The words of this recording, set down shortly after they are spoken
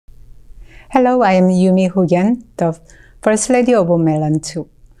Hello, I am Yumi Hogan, the First Lady of Melon 2.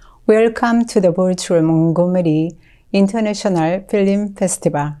 Welcome to the virtual Montgomery International Film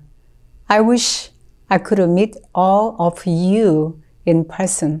Festival. I wish I could meet all of you in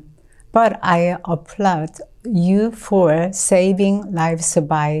person, but I applaud you for saving lives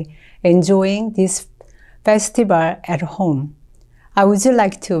by enjoying this festival at home. I would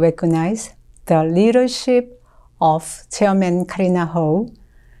like to recognize the leadership of Chairman Karina Ho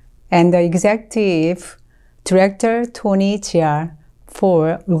and the Executive Director Tony Jia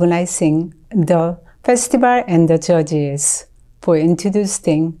for organizing the festival and the judges for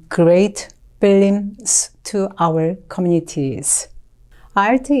introducing great films to our communities.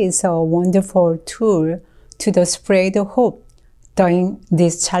 Art is a wonderful tool to spread hope during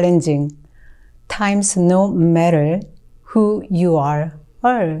these challenging times, no matter who you are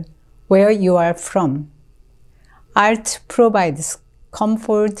or where you are from. Art provides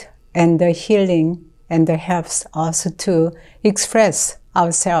comfort and healing and helps us to express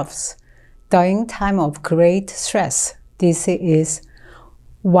ourselves during time of great stress. This is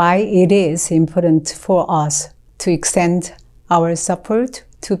why it is important for us to extend our support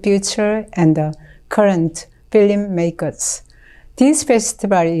to future and current filmmakers. This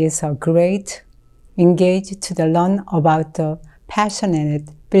festival is a great engage to learn about the passionate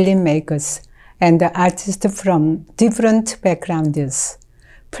filmmakers and the artists from different backgrounds.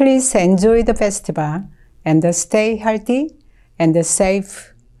 Please enjoy the festival and stay healthy and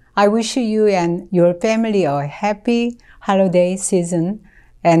safe. I wish you and your family a happy holiday season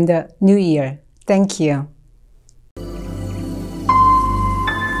and New Year. Thank you.